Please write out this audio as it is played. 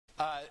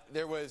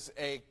There was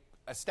a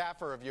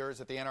staffer of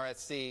yours at the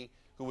NRSC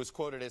who was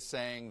quoted as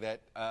saying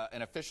that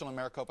an official in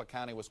Maricopa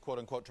County was,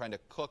 quote-unquote, trying to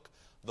cook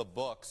the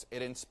books.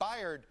 It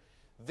inspired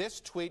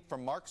this tweet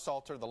from Mark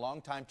Salter, the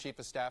longtime chief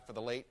of staff for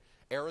the late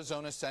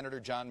Arizona Senator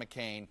John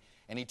McCain,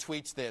 and he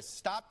tweets this: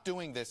 "Stop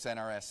doing this,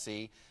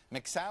 NRSC.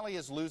 McSally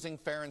is losing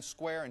fair and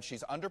square, and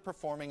she's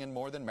underperforming in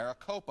more than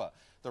Maricopa.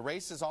 The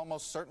race is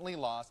almost certainly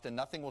lost, and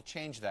nothing will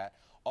change that.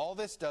 All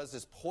this does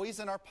is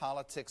poison our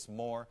politics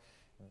more.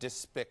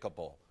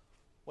 Despicable."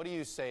 What do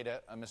you say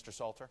to Mr.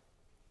 Salter?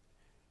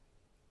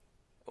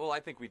 Well,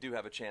 I think we do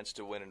have a chance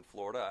to win in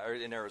Florida, or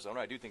in Arizona.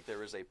 I do think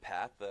there is a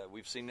path.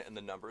 We've seen it in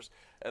the numbers.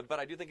 But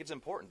I do think it's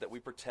important that we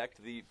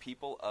protect the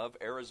people of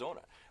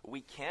Arizona.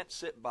 We can't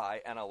sit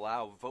by and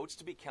allow votes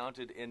to be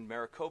counted in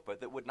Maricopa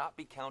that would not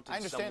be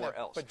counted somewhere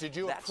else. But did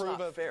you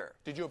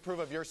Did you approve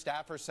of your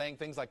staffers saying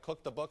things like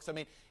cook the books? I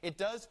mean, it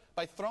does,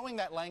 by throwing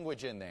that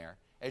language in there,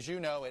 as you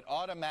know, it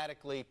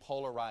automatically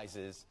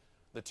polarizes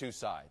the two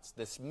sides.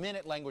 This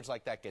minute language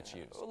like that gets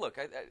used. Well, look,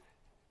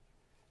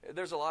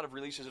 there's a lot of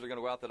releases that are going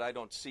to go out that I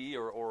don't see,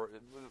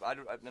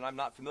 and I'm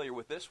not familiar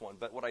with this one.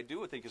 But what I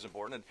do think is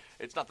important, and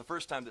it's not the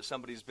first time that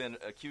somebody's been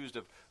accused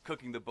of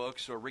cooking the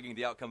books or rigging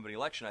the outcome of an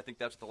election. I think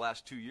that's what the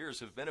last 2 years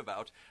have been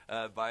about,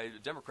 by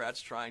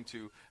Democrats trying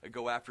to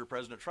go after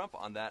President Trump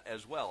on that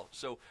as well.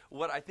 So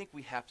what I think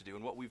we have to do,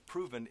 and what we've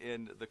proven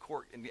in the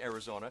court in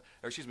Arizona,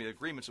 or excuse me, the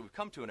agreements that we've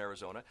come to in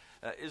Arizona,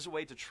 is a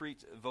way to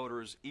treat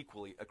voters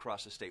equally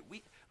across the state.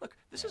 Look,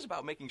 this is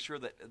about making sure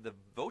that the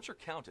votes are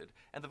counted,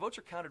 and the votes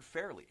are counted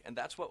fairly. And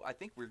that's what I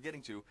think we're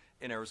getting to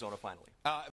in Arizona finally.